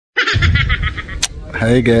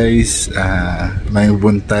Hi guys, may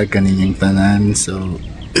buntag kaninyang tanan. So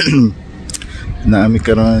naami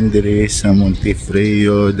karon diri sa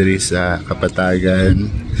Montefrio, diri sa Kapatagan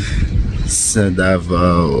sa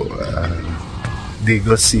Davao,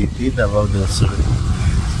 Digo City, Davao del Sur.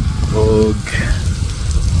 Og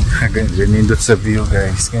ganito sa view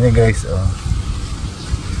guys. Kani guys, oh.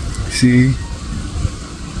 See?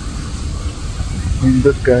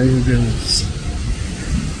 Nindot kayo guys.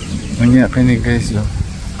 Unya kani guys, oh.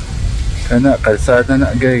 Kana kalsada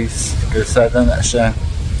na guys. Kalsada na siya.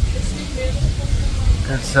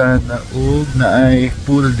 Kalsada ug na ay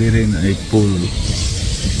pool diri, na ay pool.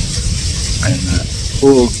 Ay na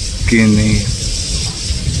ug kini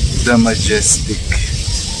the majestic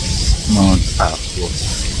Mount Apo.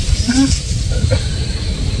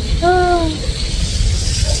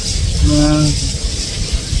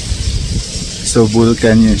 So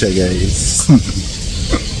vulkan yun siya guys.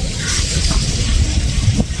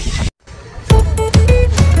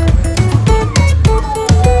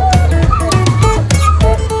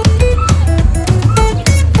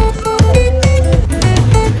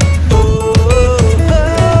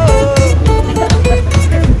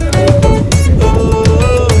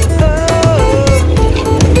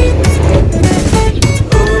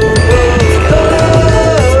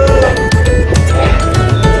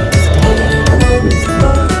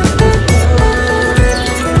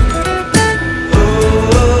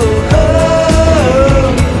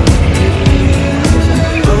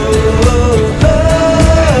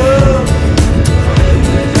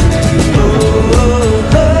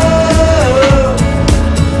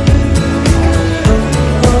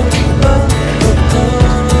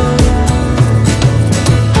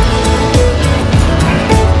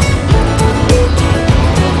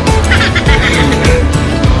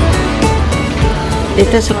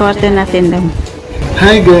 Dito sa kwarto natin lang.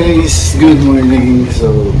 Hi guys, good morning.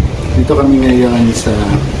 So dito kami ngayon sa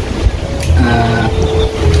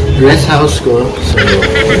rest house ko. So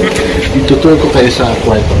itutur ko kayo sa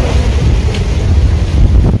kwarto.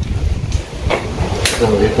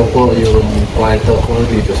 So ito po yung kwarto ko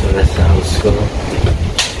dito sa rest house ko.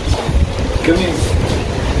 Kami.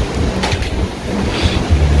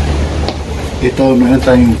 Ito, meron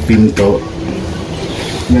tayong pinto.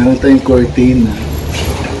 Meron tayong cortina.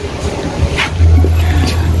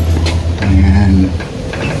 Ayan.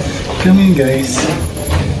 Come in guys.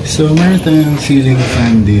 So meron tayong ceiling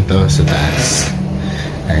fan dito sa taas.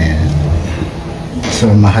 Ayan.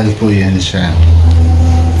 So mahal po yan siya.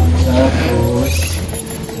 Tapos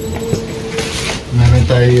meron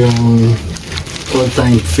tayong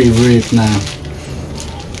all-time favorite na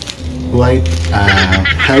white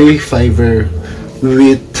high fiber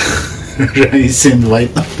with rice and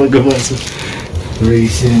white na paggawa sa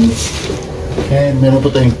raisins. And meron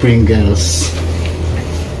po tayong Pringles.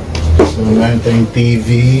 So meron tayong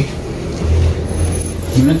TV.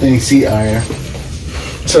 Meron tayong CR.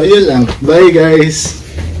 So yun lang. Bye guys!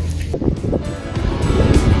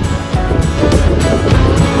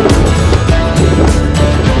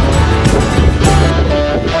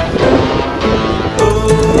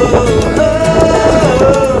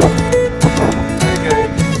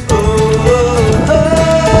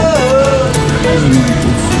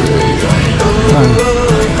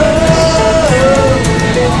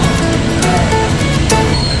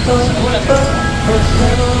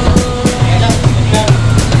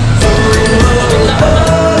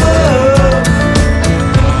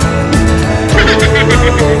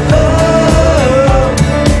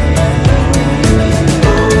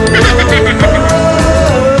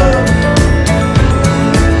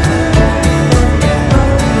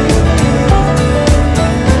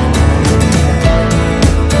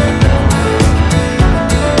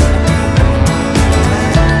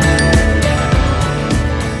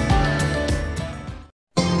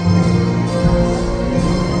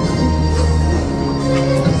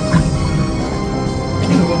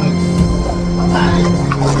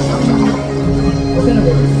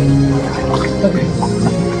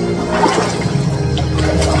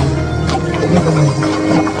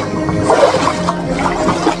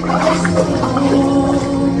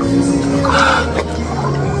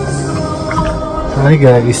 Hi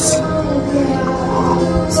guys.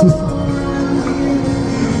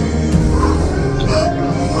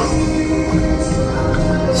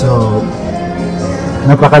 So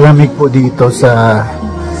napakalamig po dito sa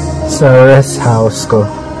rest house ko.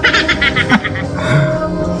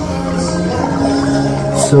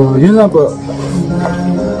 So yun lang po.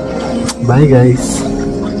 Bye guys.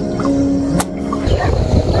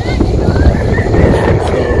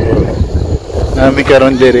 Nami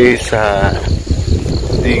karon diri sa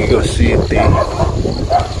Digo City.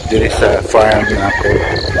 diri sa farm na ako.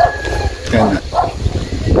 Kana.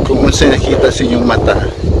 Kung unsa nakita sa inyong mata,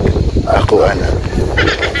 ako ana.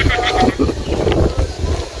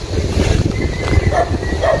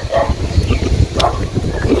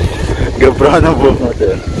 Gabra na po mo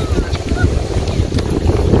dito.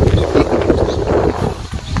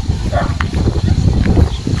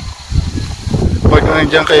 Pag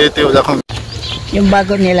nandiyan kayo, wala kong Yung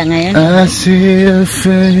bago nila ngayon. I see your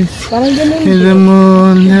face Parang ganun. in the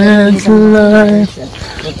moonlit light,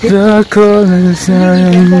 the colors are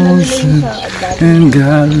in motion, and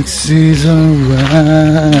galaxies are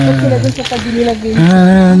right.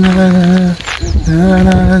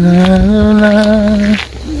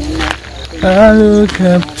 I look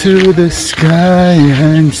up to the sky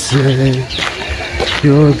and say,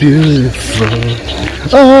 you're beautiful.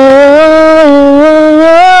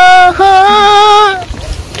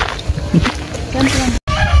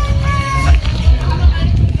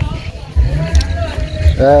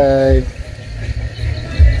 Hi.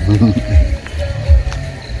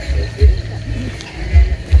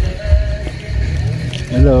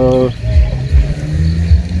 Hello.